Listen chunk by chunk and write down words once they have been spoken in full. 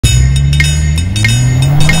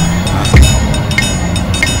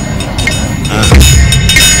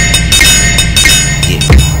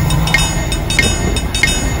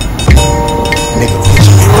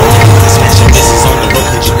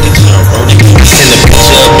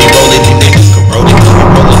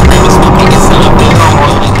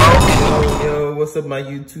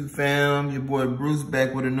YouTube fam? Your boy Bruce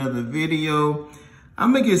back with another video.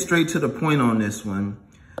 I'm gonna get straight to the point on this one.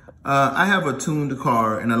 I have a tuned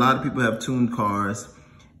car, and a lot of people have tuned cars,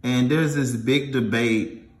 and there's this big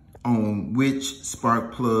debate on which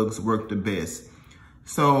spark plugs work the best.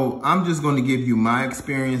 So I'm just gonna give you my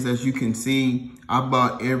experience. As you can see, I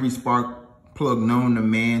bought every spark plug known to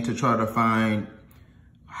man to try to find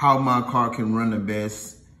how my car can run the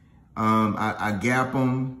best. I gap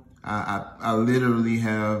them. I literally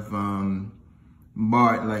have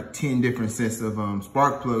bought like 10 different sets of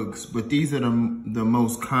spark plugs, but these are the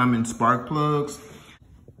most common spark plugs.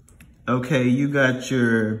 Okay, you got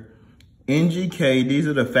your NGK. These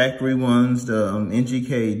are the factory ones, the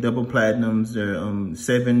NGK double platinums. They're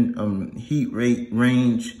 7 heat rate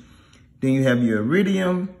range. Then you have your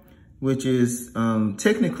iridium, which is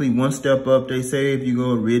technically one step up. They say if you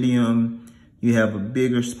go iridium, you have a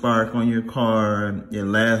bigger spark on your car. It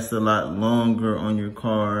lasts a lot longer on your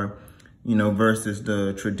car, you know, versus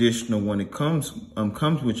the traditional one. It comes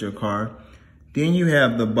with your car. Then you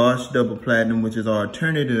have the Bosch double platinum, which is our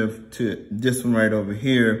alternative to this one right over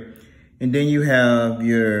here. And then you have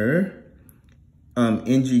your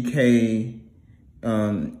NGK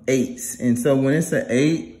 8s. And so when it's an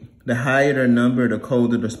 8, the higher the number, the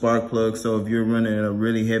colder the spark plug. So if you're running a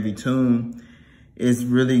really heavy tune, it's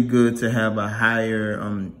really good to have a higher,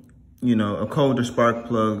 you know, a colder spark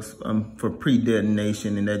plugs for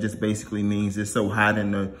pre-detonation. And that just basically means it's so hot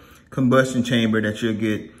in the combustion chamber that you'll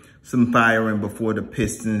get some firing before the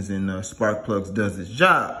pistons and spark plugs does its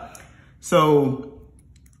job. So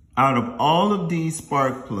out of all of these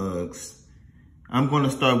spark plugs, I'm going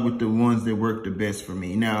to start with the ones that work the best for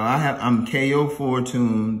me. Now I'm KO4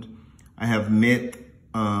 tuned. I have meth,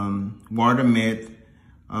 water meth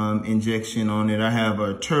injection on it. I have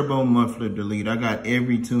a turbo muffler delete. I got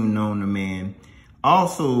every tune known to man.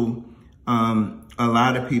 Also, a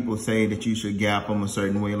lot of people say that you should gap them a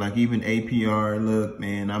certain way, like even APR. Look,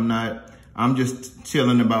 man, I'm just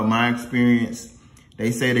chilling about my experience.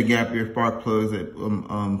 They say to gap your spark plugs at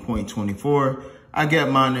 0.24. I got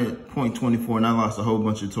mine at 0.24 and I lost a whole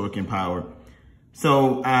bunch of torque and power.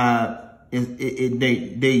 So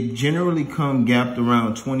they generally come gapped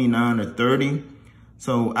around 29 or 30.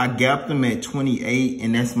 So I gapped them at 28,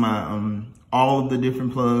 and that's my all of the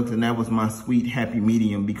different plugs, and that was my sweet happy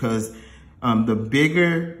medium, because the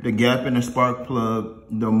bigger the gap in a spark plug,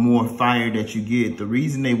 the more fire that you get. The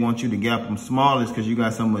reason they want you to gap them small is because you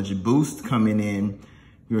got so much boost coming in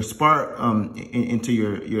your spark into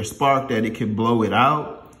your spark that it can blow it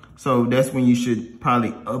out. So that's when you should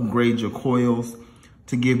probably upgrade your coils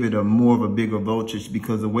to give it more of a bigger voltage,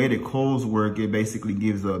 because the way the coils work, it basically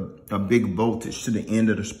gives a big voltage to the end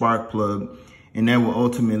of the spark plug, and that will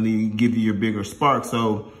ultimately give you your bigger spark.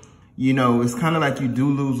 So, you know, it's kind of like you do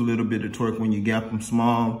lose a little bit of torque when you gap them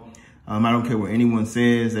small. I don't care what anyone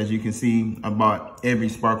says. As you can see, I bought every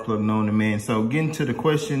spark plug known to man. So getting to the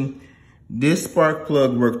question, this spark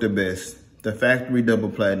plug worked the best. The factory double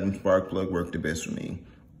platinum spark plug worked the best for me.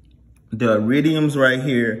 The iridiums right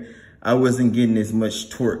here, I wasn't getting as much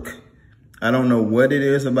torque. I don't know what it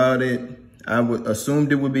is about it. I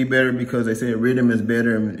assumed it would be better because they say iridium is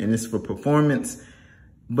better and it's for performance.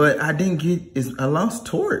 But I didn't get, I lost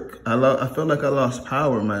torque. I felt like I lost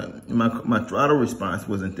power. My throttle response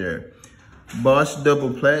wasn't there. Bosch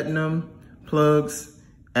double platinum plugs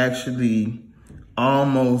actually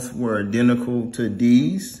almost were identical to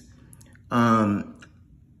these.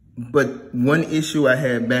 But one issue I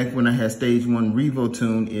had back when I had stage 1 Revo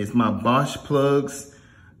tune is my Bosch plugs,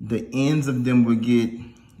 the ends of them would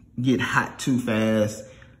get hot too fast,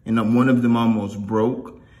 and one of them almost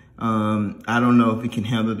broke. I don't know if it can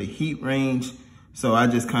handle the heat range, so I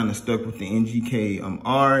just kind of stuck with the NGK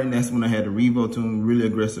R, and that's when I had a Revo tune, really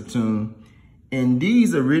aggressive tune. And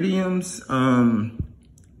these iridiums,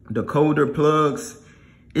 the colder plugs,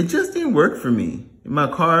 it just didn't work for me. My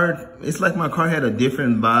car, it's like my car had a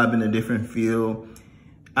different vibe and a different feel.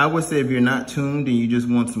 I would say if you're not tuned and you just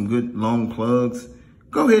want some good long plugs,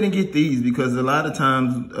 go ahead and get these, because a lot of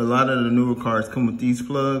times, a lot of the newer cars come with these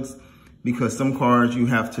plugs, because some cars you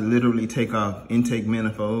have to literally take off intake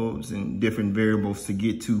manifolds and different variables to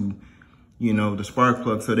get to, you know, the spark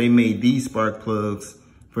plug. So they made these spark plugs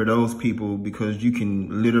for those people, because you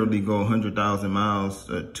can literally go 100,000 miles,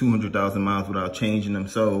 200,000 miles without changing them.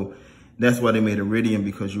 So that's why they made iridium,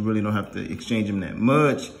 because you really don't have to exchange them that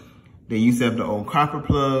much. They used to have the old copper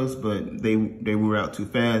plugs, but they were out too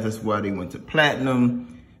fast. That's why they went to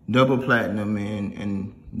platinum, double platinum,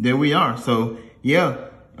 and there we are. So yeah,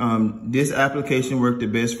 this application worked the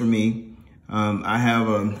best for me. I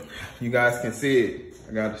have you guys can see it.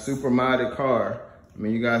 I got a super modded car. I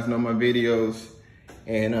mean, you guys know my videos.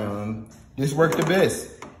 And this worked the best.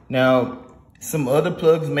 Now, some other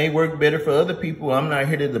plugs may work better for other people. I'm not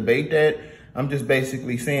here to debate that. I'm just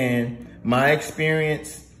basically saying my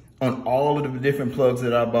experience on all of the different plugs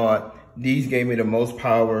that I bought, these gave me the most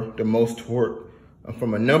power, the most torque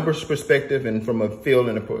from a numbers perspective and from a feel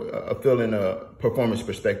and a performance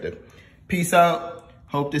perspective. Peace out.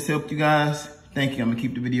 Hope this helped you guys. Thank you. I'm gonna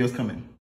keep the videos coming.